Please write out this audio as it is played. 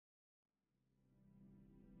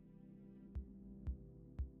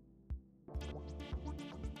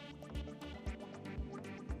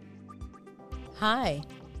Hi,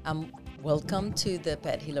 welcome to the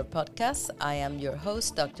Pet Healer Podcast. I am your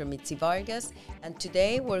host, Dr. Mitzi Vargas, and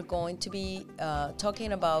today we're going to be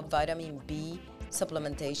talking about vitamin B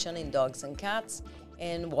supplementation in dogs and cats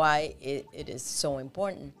and why it is so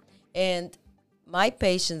important. And my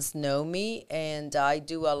patients know me, and I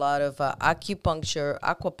do a lot of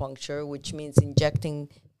aquapuncture, which means injecting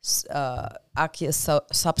aqueous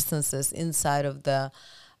substances inside of the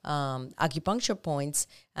acupuncture points,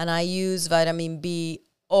 and I use vitamin B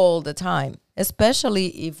all the time, especially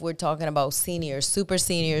if we're talking about seniors, super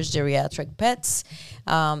seniors, geriatric pets,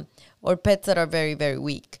 or pets that are very, very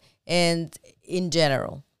weak. And in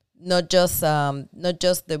general, not just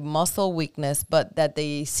the muscle weakness, but that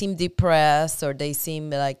they seem depressed or they seem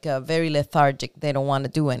like very lethargic. They don't want to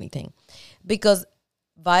do anything, because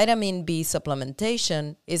vitamin B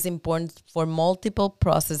supplementation is important for multiple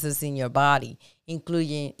processes in your body,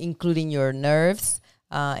 including your nerves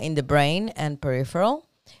in the brain and peripheral,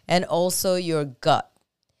 and also your gut.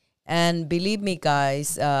 And believe me,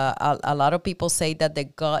 guys, a lot of people say that the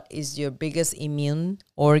gut is your biggest immune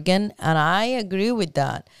organ, and I agree with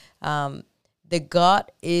that. The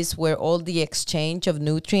gut is where all the exchange of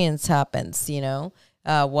nutrients happens,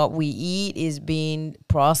 what we eat is being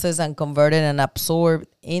processed and converted and absorbed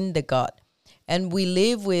in the gut. And we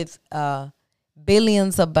live with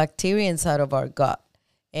billions of bacteria inside of our gut.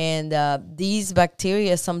 And these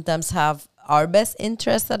bacteria sometimes have our best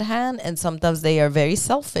interests at hand, and sometimes they are very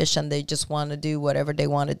selfish and they just want to do whatever they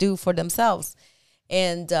want to do for themselves.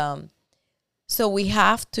 And so we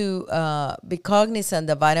have to be cognizant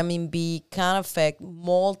that vitamin B can affect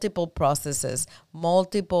multiple processes,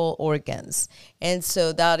 multiple organs. And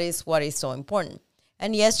so that is what is so important.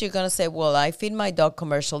 And yes, you're going to say, well, I feed my dog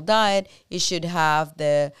commercial diet. It should have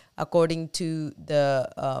according to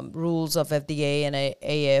the rules of FDA and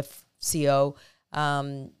AFCO,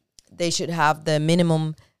 they should have the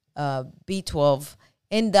minimum B12.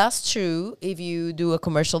 And that's true. If you do a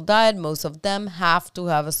commercial diet, most of them have to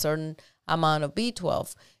have a certain amount of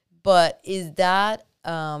B12. But is that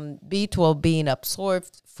B12 being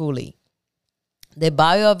absorbed fully? The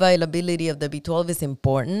bioavailability of the B12 is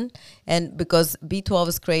important, and because B12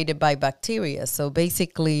 is created by bacteria, so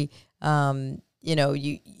basically,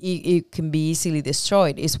 it can be easily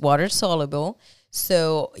destroyed. It's water soluble,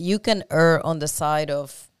 so you can err on the side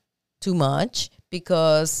of too much,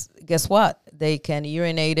 because guess what? They can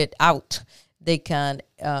urinate it out. They can,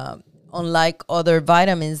 unlike other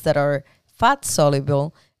vitamins that are fat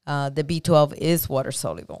soluble, the B12 is water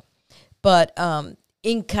soluble. But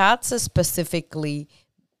in cats specifically,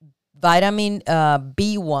 vitamin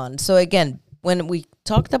B1. So again, when we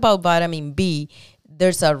talked about vitamin B,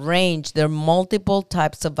 there's a range. There are multiple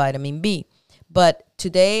types of vitamin B. But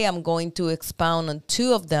today I'm going to expound on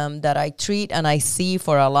two of them that I treat and I see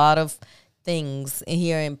for a lot of things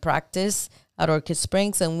here in practice at Orchid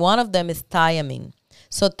Springs. And one of them is thiamine.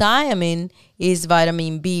 So thiamine is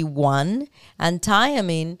vitamin B1, and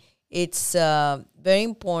thiamine, it's very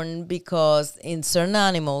important because in certain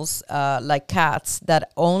animals, like cats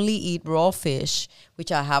that only eat raw fish,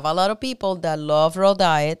 which I have a lot of people that love raw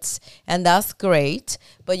diets, and that's great.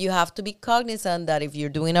 But you have to be cognizant that if you're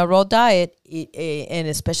doing a raw diet, and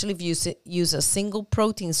especially if you use a single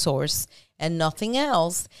protein source and nothing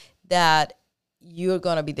else, that you're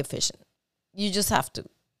going to be deficient. You just have to.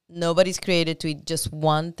 Nobody's created to eat just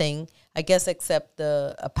one thing, I guess, except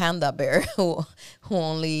a panda bear who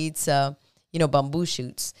only eats, bamboo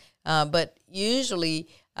shoots. But usually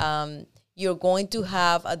you're going to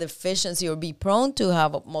have a deficiency or be prone to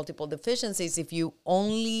have multiple deficiencies if you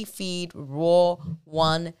only feed raw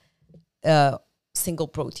one single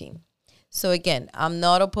protein. So again, I'm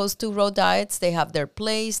not opposed to raw diets. They have their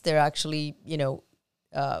place. They're actually,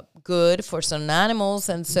 good for some animals.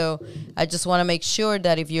 And so I just want to make sure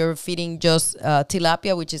that if you're feeding just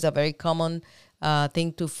tilapia, which is a very common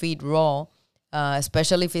thing to feed raw,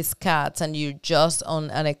 especially if it's cats and you're just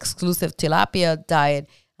on an exclusive tilapia diet,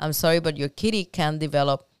 I'm sorry, but your kitty can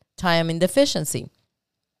develop thiamine deficiency.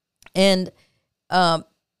 And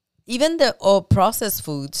even the processed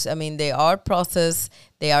foods, I mean, they are processed,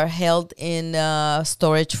 they are held in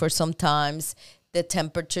storage for some times. The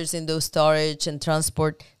temperatures in those storage and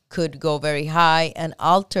transport could go very high and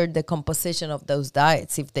alter the composition of those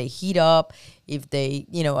diets if they heat up, if they,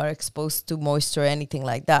 are exposed to moisture, anything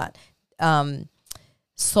like that.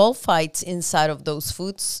 Sulfites inside of those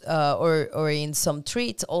foods or in some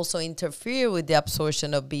treats also interfere with the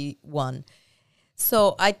absorption of B1.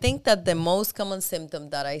 So I think that the most common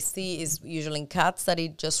symptom that I see is usually in cats that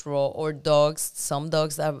eat just raw, or dogs, some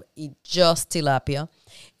dogs that eat just tilapia,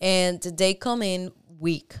 and they come in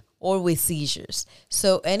weak or with seizures.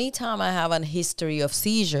 So anytime I have a history of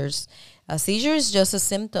seizures, a seizure is just a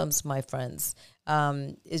symptom, my friends.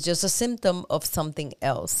 It's just a symptom of something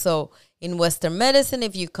else. So in Western medicine,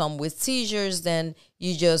 if you come with seizures, then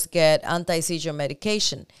you just get anti-seizure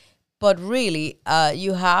medication. But really,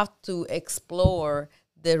 you have to explore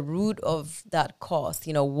the root of that cause.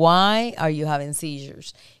 Why are you having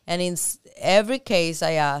seizures? And in every case,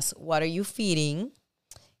 I ask, what are you feeding?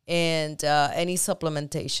 And any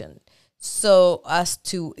supplementation. So as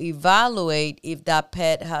to evaluate if that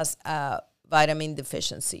pet has a vitamin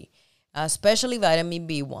deficiency, especially vitamin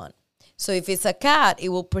B1. So if it's a cat, it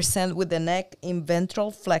will present with the neck in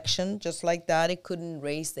ventral flexion, just like that. It couldn't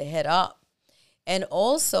raise the head up. And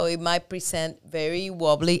also it might present very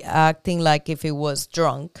wobbly, acting like if it was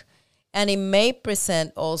drunk. And it may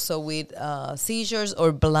present also with seizures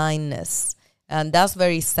or blindness. And that's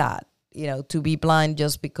very sad, to be blind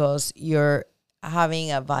just because you're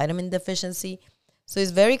having a vitamin deficiency. So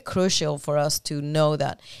it's very crucial for us to know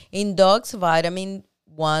that. In dogs, vitamin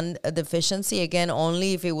 1 deficiency, again,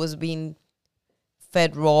 only if it was being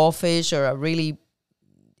fed raw fish or a really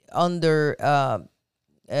under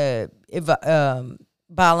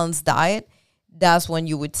balanced diet, that's when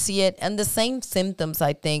you would see it. And the same symptoms,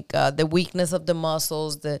 I think, the weakness of the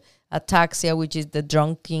muscles, the ataxia, which is the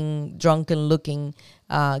drunken looking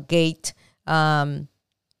gait,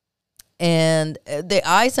 and the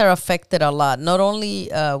eyes are affected a lot, not only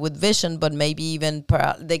with vision, but maybe even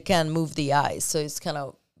they can't move the eyes. So it's kind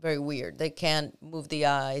of very weird. They can't move the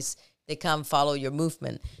eyes. They can't follow your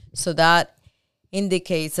movement. So that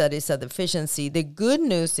indicates that it's a deficiency. The good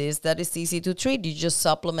news is that it's easy to treat. You just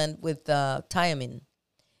supplement with thiamine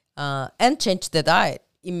and change the diet.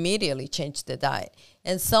 Immediately change the diet.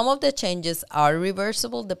 And some of the changes are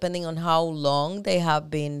reversible depending on how long they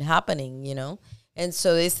have been happening, And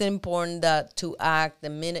so it's important that to act the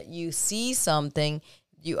minute you see something,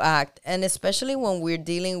 you act. And especially when we're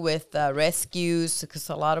dealing with rescues, because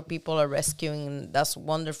a lot of people are rescuing, and that's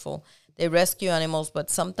wonderful. They rescue animals,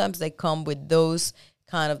 but sometimes they come with those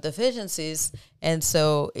kind of deficiencies. And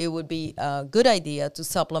so it would be a good idea to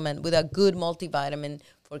supplement with a good multivitamin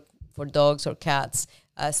for dogs or cats,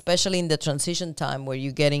 especially in the transition time where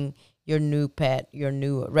you're getting your new pet, your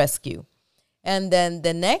new rescue. And then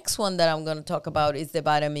the next one that I'm going to talk about is the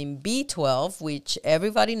vitamin B12, which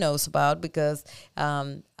everybody knows about because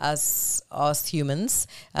as us humans,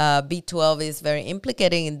 B12 is very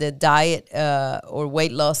implicated in the diet or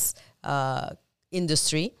weight loss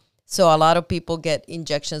industry. So a lot of people get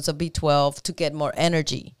injections of B12 to get more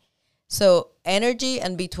energy. So energy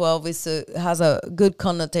and B12 has a good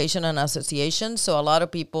connotation and association. So a lot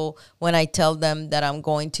of people, when I tell them that I'm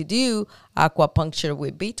going to do acupuncture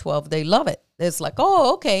with B12, they love it. It's like,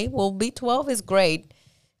 oh, okay, well, B12 is great.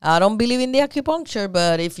 I don't believe in the acupuncture,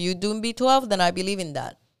 but if you're doing B12, then I believe in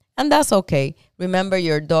that. And that's okay. Remember,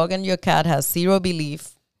 your dog and your cat has zero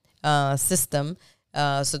belief system,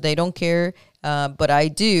 so they don't care. But I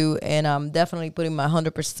do, and I'm definitely putting my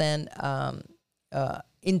 100%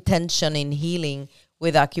 intention in healing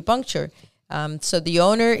with acupuncture. So the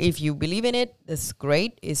owner, if you believe in it, that's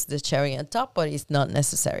great. It's the cherry on top, but it's not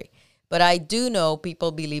necessary. But I do know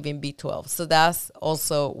people believe in B12. So that's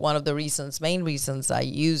also one of the main reasons I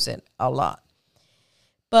use it a lot.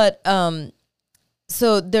 But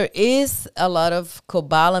so there is a lot of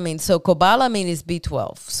cobalamin. So cobalamin is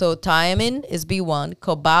B12. So thiamine is B1.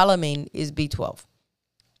 Cobalamin is B12.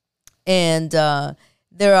 And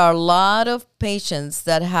there are a lot of patients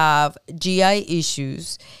that have GI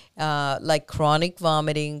issues like chronic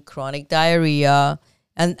vomiting, chronic diarrhea.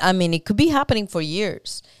 And I mean, it could be happening for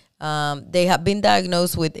years. They have been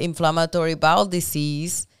diagnosed with inflammatory bowel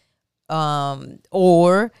disease,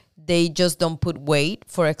 or they just don't put weight.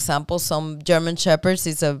 For example, some German Shepherds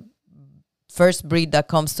is a first breed that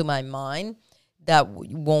comes to my mind that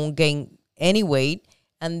won't gain any weight,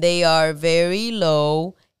 and they are very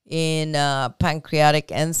low in pancreatic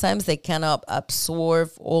enzymes. They cannot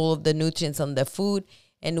absorb all of the nutrients on the food,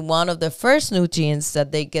 and one of the first nutrients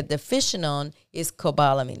that they get deficient on is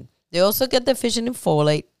cobalamin. They also get deficient in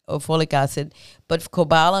folate or folic acid, but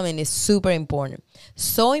cobalamin is super important.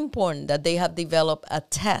 So important that they have developed a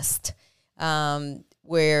test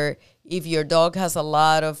where if your dog has a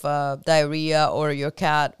lot of diarrhea or your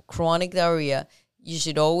cat chronic diarrhea, you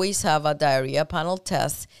should always have a diarrhea panel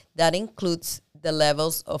test that includes the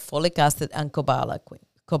levels of folic acid and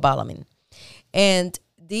cobalamin. And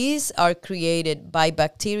these are created by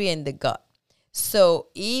bacteria in the gut. So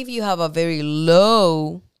if you have a very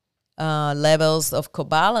low levels of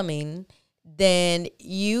cobalamin, then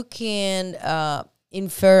you can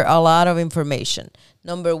infer a lot of information.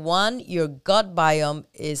 Number one, your gut biome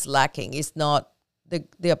is lacking. It's not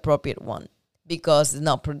the appropriate one because it's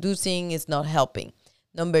not producing, it's not helping.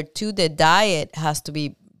 Number two, the diet has to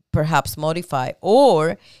be perhaps modified,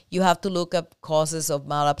 or you have to look up causes of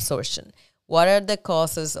malabsorption. What are the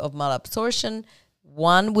causes of malabsorption?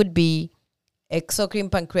 One would be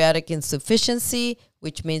exocrine pancreatic insufficiency,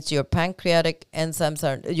 which means your pancreas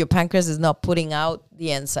is not putting out the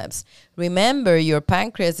enzymes. Remember, your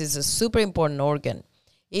pancreas is a super important organ.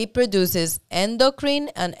 It produces endocrine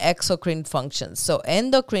and exocrine functions. So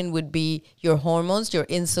endocrine would be your hormones, your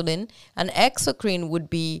insulin, and exocrine would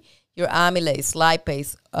be your amylase,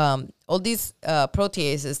 lipase, all these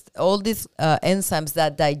proteases, all these enzymes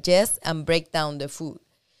that digest and break down the food.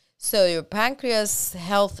 So your pancreas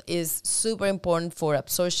health is super important for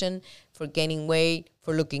absorption, for gaining weight,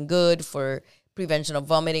 for looking good, for prevention of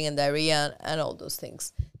vomiting and diarrhea, and all those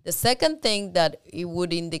things. The second thing that it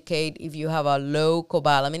would indicate if you have a low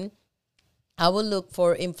cobalamin, I would look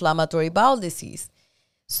for inflammatory bowel disease.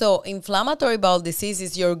 So inflammatory bowel disease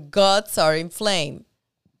is your guts are inflamed.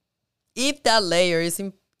 If that layer is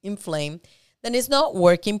inflamed, then it's not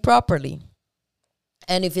working properly.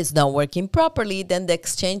 And if it's not working properly, then the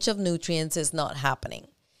exchange of nutrients is not happening.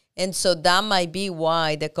 And so that might be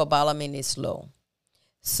why the cobalamin is low.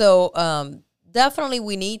 So definitely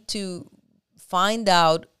we need to find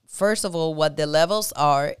out, first of all, what the levels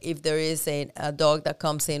are if there is a dog that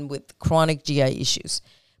comes in with chronic GI issues.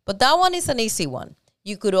 But that one is an easy one.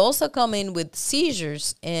 You could also come in with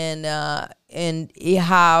seizures and you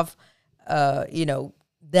have,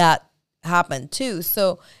 that happen too.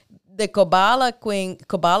 So the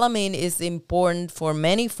cobalamin is important for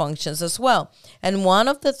many functions as well. And one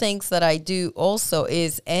of the things that I do also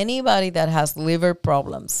is anybody that has liver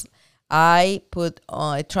problems, I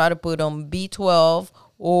try to put on B12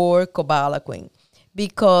 or cobalamin,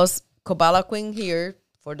 because cobalamin here,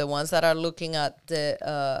 for the ones that are looking at the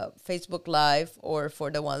Facebook Live, or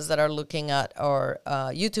for the ones that are looking at our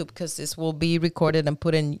YouTube, because this will be recorded and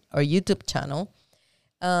put in our YouTube channel.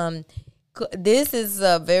 This is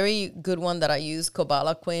a very good one that I use,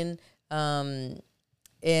 cobalamin,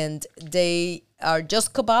 and they are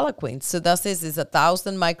just cobalamin. So this is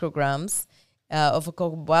 1,000 micrograms of a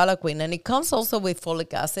cobalamin, and it comes also with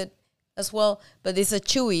folic acid as well. But it's a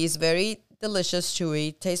chewy, it's very delicious,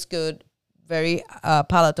 chewy, tastes good, very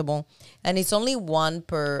palatable, and it's only 1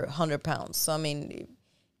 per 100 pounds. So I mean,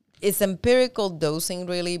 it's empirical dosing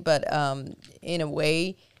really, but in a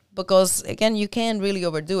way, because again, you can't really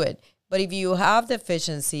overdo it. But if you have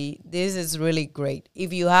deficiency, this is really great.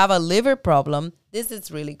 If you have a liver problem, this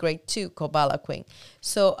is really great too, cobalamin.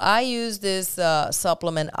 So I use this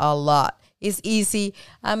supplement a lot. It's easy.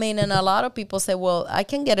 I mean, and a lot of people say, well, I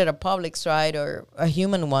can get it at Publix, right? Or a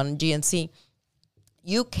human one, GNC.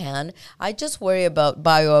 You can. I just worry about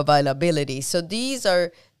bioavailability. So these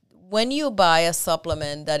are, when you buy a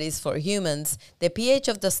supplement that is for humans, the pH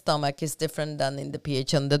of the stomach is different than in the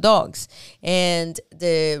pH on the dogs. And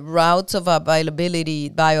the routes of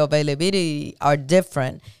bioavailability are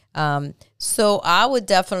different. So I would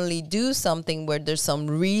definitely do something where there's some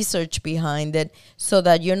research behind it so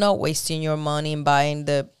that you're not wasting your money in buying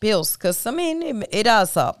the pills. Because, I mean, it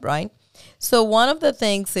adds up, right? So one of the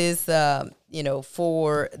things is,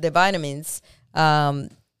 for the vitamins, that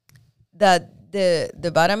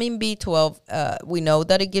the vitamin B12, we know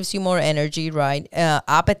that it gives you more energy, right?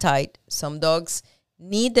 Appetite. Some dogs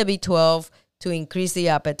need the B12 to increase the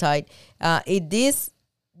appetite.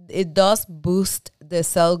 It does boost the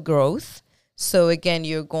cell growth. So again,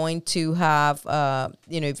 you're going to have,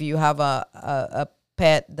 if you have a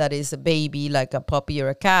pet that is a baby, like a puppy or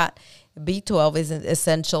a cat, B12 is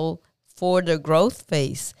essential for the growth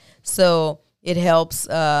phase. So it helps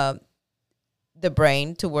the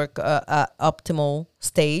brain to work at optimal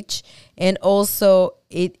stage. And also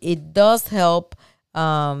it does help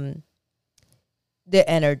the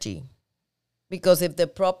energy. Because if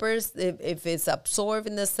if it's absorbed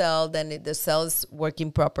in the cell, then the cell is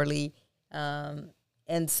working properly. And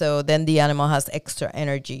so then the animal has extra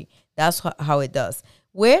energy. That's how it does.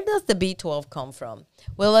 Where does the B12 come from?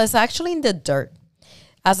 Well, it's actually in the dirt.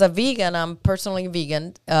 As a vegan, I'm personally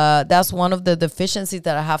vegan. That's one of the deficiencies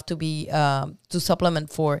that I have to be to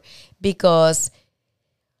supplement for, because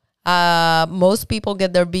most people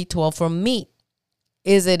get their B12 from meat.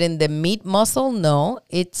 Is it in the meat muscle? No,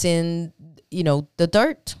 it's in the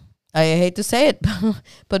dirt. I hate to say it,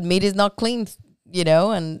 but meat is not clean.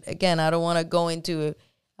 And again, I don't want to go into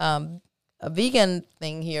a vegan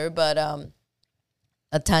thing here, but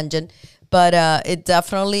a tangent. But it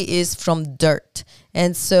definitely is from dirt.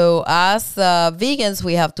 And so as vegans,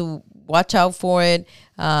 we have to watch out for it.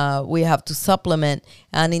 We have to supplement.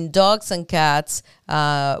 And in dogs and cats,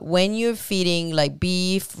 when you're feeding like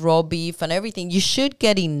beef, raw beef and everything, you should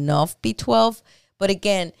get enough B12. But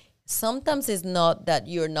again, sometimes it's not that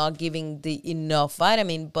you're not giving the enough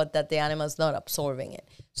vitamin, but that the animal's not absorbing it.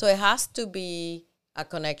 So it has to be a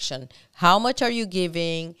connection. How much are you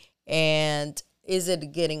giving, and is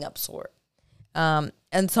it getting absorbed?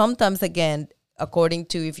 And sometimes, again, according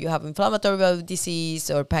to if you have inflammatory bowel disease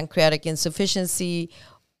or pancreatic insufficiency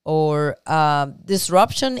or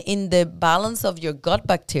disruption in the balance of your gut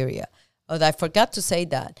bacteria. Oh, I forgot to say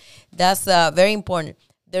that. That's very important.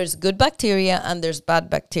 There's good bacteria and there's bad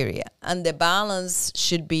bacteria. And the balance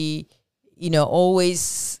should be,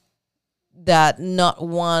 always that not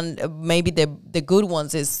one, maybe the good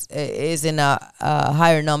ones is in a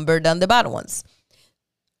higher number than the bad ones.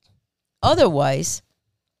 Otherwise,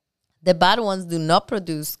 the bad ones do not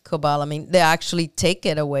produce cobalamin. They actually take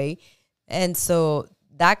it away. And so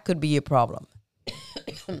that could be a problem.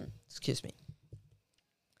 Excuse me.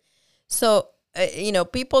 So,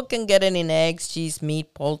 people can get it in eggs, cheese,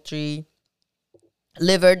 meat, poultry,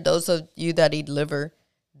 liver. Those of you that eat liver,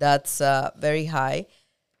 that's very high.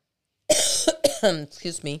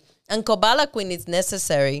 Excuse me. And cobalamin is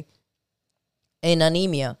necessary in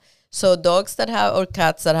anemia. So dogs that have, or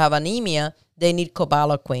cats that have anemia, they need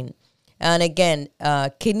cobalamin. And again,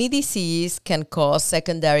 kidney disease can cause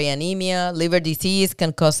secondary anemia. Liver disease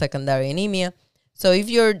can cause secondary anemia. So if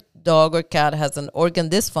your dog or cat has an organ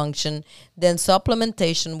dysfunction, then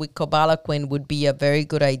supplementation with cobalamin would be a very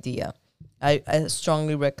good idea. I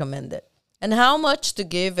strongly recommend it. And how much to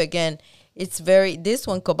give? Again, this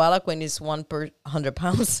one, cobalamin, is 1 per 100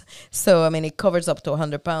 pounds. So, it covers up to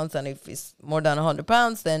 100 pounds. And if it's more than 100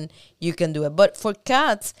 pounds, then you can do it. But for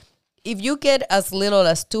cats, if you get as little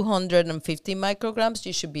as 250 micrograms,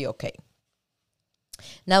 you should be okay.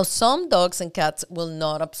 Now, some dogs and cats will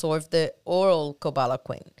not absorb the oral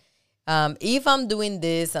cobalamin. If I'm doing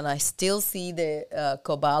this and I still see the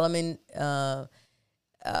cobalamin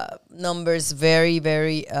numbers very,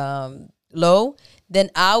 very low, then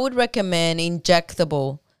I would recommend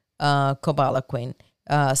injectable cobalamin.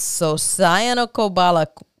 So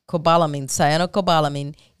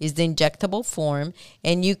cyanocobalamin is the injectable form,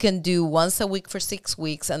 and you can do once a week for 6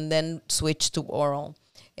 weeks and then switch to oral.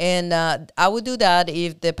 And I would do that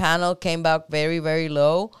if the panel came back very, very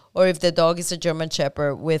low, or if the dog is a German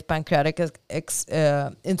Shepherd with pancreatic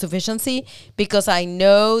insufficiency, because I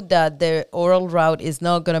know that the oral route is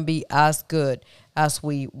not going to be as good as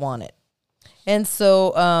we want it. And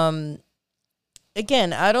so,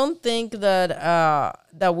 again, I don't think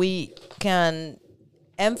that we can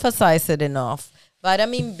emphasize it enough.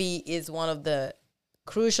 Vitamin B is one of the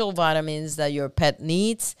crucial vitamins that your pet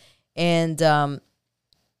needs, and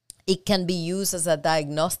it can be used as a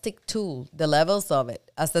diagnostic tool, the levels of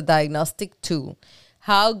it, as a diagnostic tool,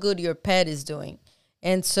 how good your pet is doing.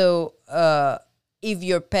 And so if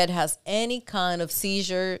your pet has any kind of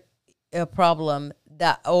seizure problem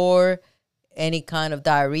or any kind of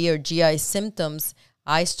diarrhea or GI symptoms,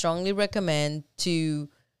 I strongly recommend to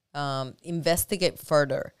investigate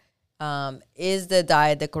further. Is the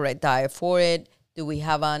diet the correct diet for it? Do we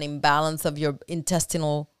have an imbalance of your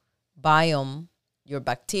intestinal biome, your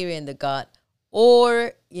bacteria in the gut?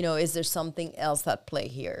 Or, is there something else at play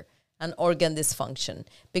here? An organ dysfunction?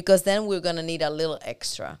 Because then we're going to need a little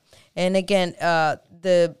extra. And again,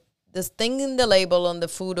 this thing in the label on the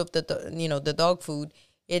food of the dog food,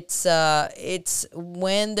 it's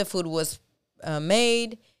when the food was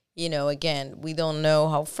made. Again, we don't know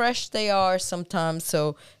how fresh they are sometimes.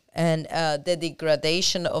 So, and the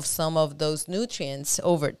degradation of some of those nutrients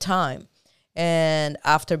over time and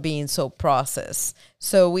after being so processed.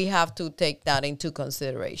 So we have to take that into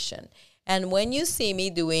consideration. And when you see me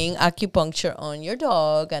doing acupuncture on your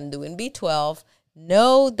dog and doing B12,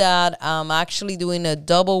 know that I'm actually doing a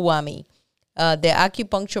double whammy. The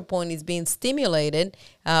acupuncture point is being stimulated.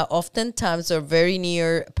 Oftentimes they're very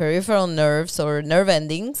near peripheral nerves or nerve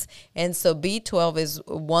endings. And so B12 is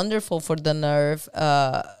wonderful for the nerve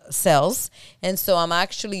cells. And so I'm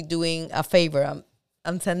actually doing a favor.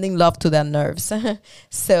 I'm sending love to the nerves.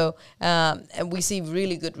 So, and we see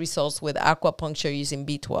really good results with acupuncture using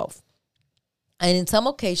B12. And in some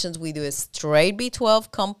occasions, we do a straight B12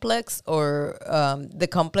 complex, or the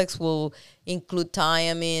complex will include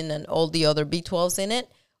thiamine and all the other B12s in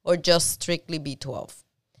it, or just strictly B12.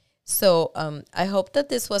 So I hope that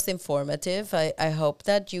this was informative. I hope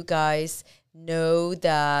that you guys know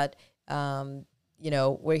that,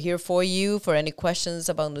 we're here for you for any questions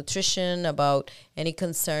about nutrition, about any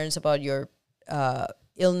concerns about your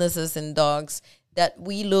illnesses in dogs. that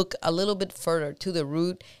we look a little bit further to the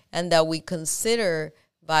root and that we consider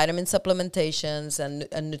vitamin supplementations and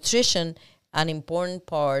nutrition an important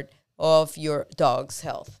part of your dog's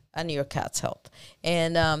health and your cat's health.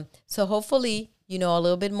 And so hopefully you know a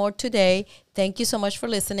little bit more today. Thank you so much for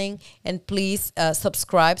listening. And please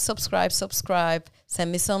subscribe.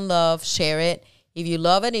 Send me some love. Share it. If you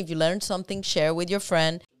love it, if you learned something, share with your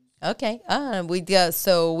friend. Okay.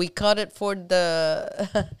 So we cut it for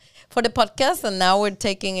the for the podcast, and now we're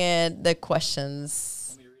taking the questions.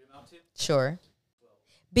 Want me to read them out too? Sure.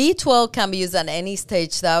 B12 can be used at any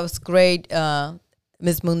stage. That was great,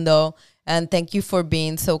 Ms. Mundo. And thank you for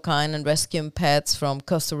being so kind and rescuing pets from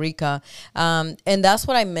Costa Rica. And that's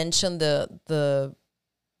what I mentioned, the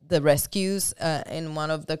rescues in one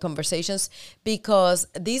of the conversations, because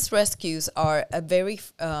these rescues are very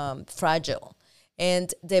fragile.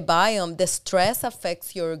 And the biome, the stress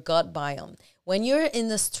affects your gut biome. When you're in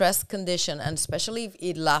the stress condition, and especially if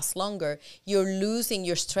it lasts longer, you're losing,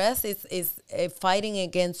 your stress is fighting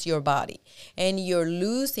against your body, and you're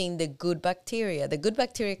losing the good bacteria. The good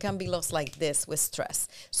bacteria can be lost like this with stress.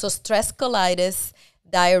 So stress colitis,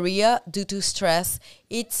 diarrhea due to stress,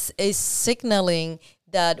 it's signaling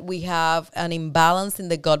that we have an imbalance in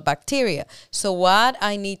the gut bacteria. So what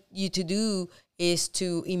I need you to do is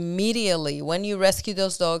to immediately, when you rescue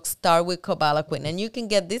those dogs, start with cobalaquin. And you can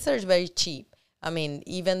get, these are very cheap. I mean,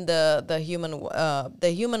 even the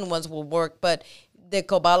human ones will work, but the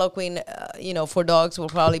cobalaquin, for dogs will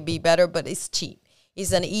probably be better, but it's cheap.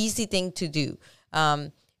 It's an easy thing to do.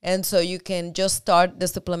 And so you can just start the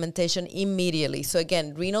supplementation immediately. So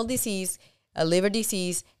again, renal disease, liver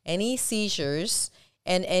disease, any seizures,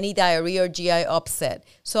 and any diarrhea or GI upset.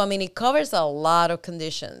 So, I mean, it covers a lot of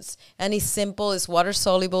conditions. And it's simple, it's water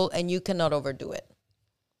soluble, and you cannot overdo it.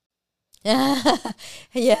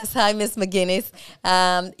 Yes, hi, Miss McGinnis.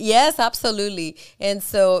 Yes, absolutely. And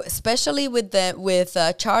so, especially with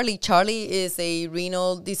Charlie. Charlie is a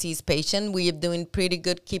renal disease patient. We are doing pretty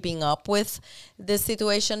good keeping up with this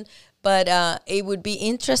situation. But it would be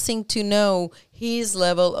interesting to know his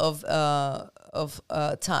level of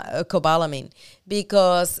cobalamin,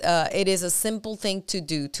 because it is a simple thing to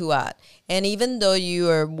do, to add. And even though you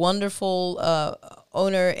are a wonderful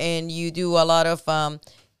owner and you do a lot of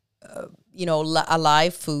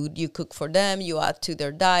alive food, you cook for them, you add to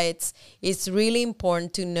their diets, it's really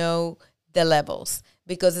important to know the levels,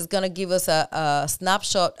 because it's going to give us a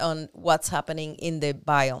snapshot on what's happening in the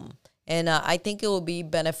biome. And I think it will be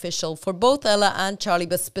beneficial for both Ella and Charlie,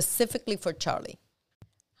 but specifically for Charlie.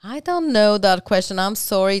 I don't know that question. I'm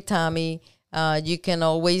sorry, Tammy. You can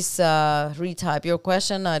always retype your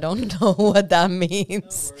question. I don't know what that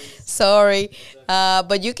means. No sorry.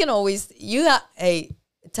 But you can always,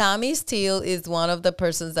 Tammy Steele is one of the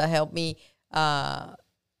persons that helped me fund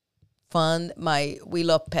my We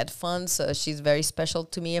Love Pet Fund. So she's very special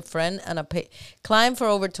to me, a friend and a client for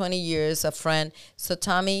over 20 years, a friend. So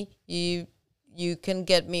Tammy, you can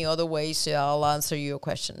get me other ways. So I'll answer your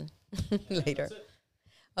question later.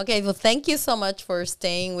 Okay, well, thank you so much for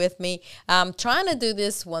staying with me. I'm trying to do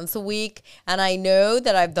this once a week, and I know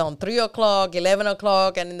that I've done 3 o'clock, 11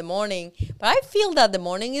 o'clock, and in the morning, but I feel that the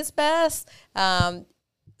morning is best.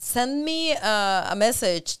 Send me a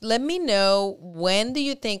message. Let me know, when do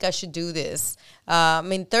you think I should do this?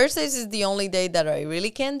 Thursdays is the only day that I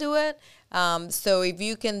really can do it. So if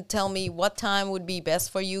you can tell me what time would be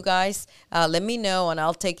best for you guys, let me know, and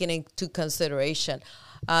I'll take it into consideration.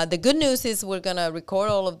 The good news is we're going to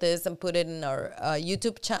record all of this and put it in our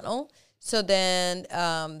YouTube channel. So then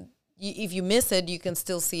if you miss it, you can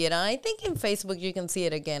still see it. And I think in Facebook, you can see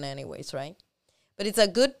it again anyways, right? But it's a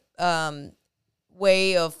good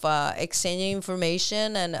way of exchanging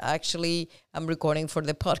information. And actually, I'm recording for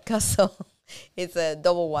the podcast, so it's a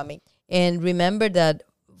double whammy. And remember that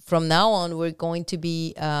from now on, we're going to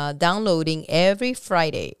be downloading every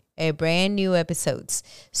Friday brand new episodes,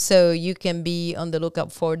 so you can be on the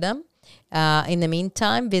lookout for them. In the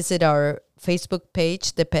meantime, visit our Facebook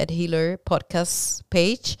page, the Pet Healer Podcast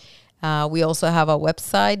page. We also have a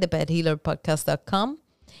website, thepethealerpodcast.com,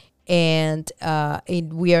 and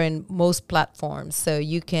we are in most platforms, so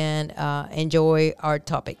you can enjoy our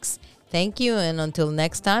topics. Thank you, and until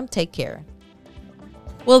next time, take care.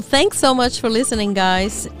 Well, thanks so much for listening,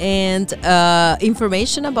 guys. And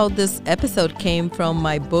information about this episode came from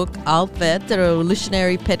my book, Vet, The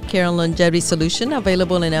Revolutionary Pet Care and Longevity Solution,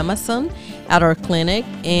 available in Amazon, at our clinic,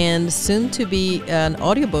 and soon to be an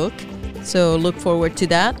audiobook. So look forward to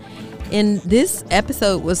that. And this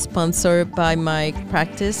episode was sponsored by my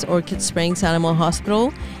practice, Orchid Springs Animal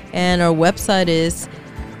Hospital. And our website is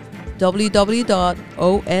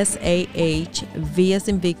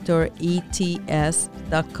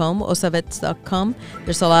www.osahvsinvictorets.com, osavets.com.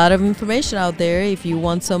 There's a lot of information out there if you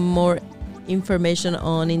want some more information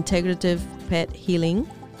on integrative pet healing.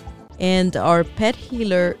 And our Pet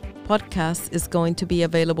Healer podcast is going to be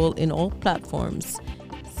available in all platforms.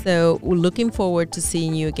 So we're looking forward to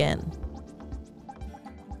seeing you again.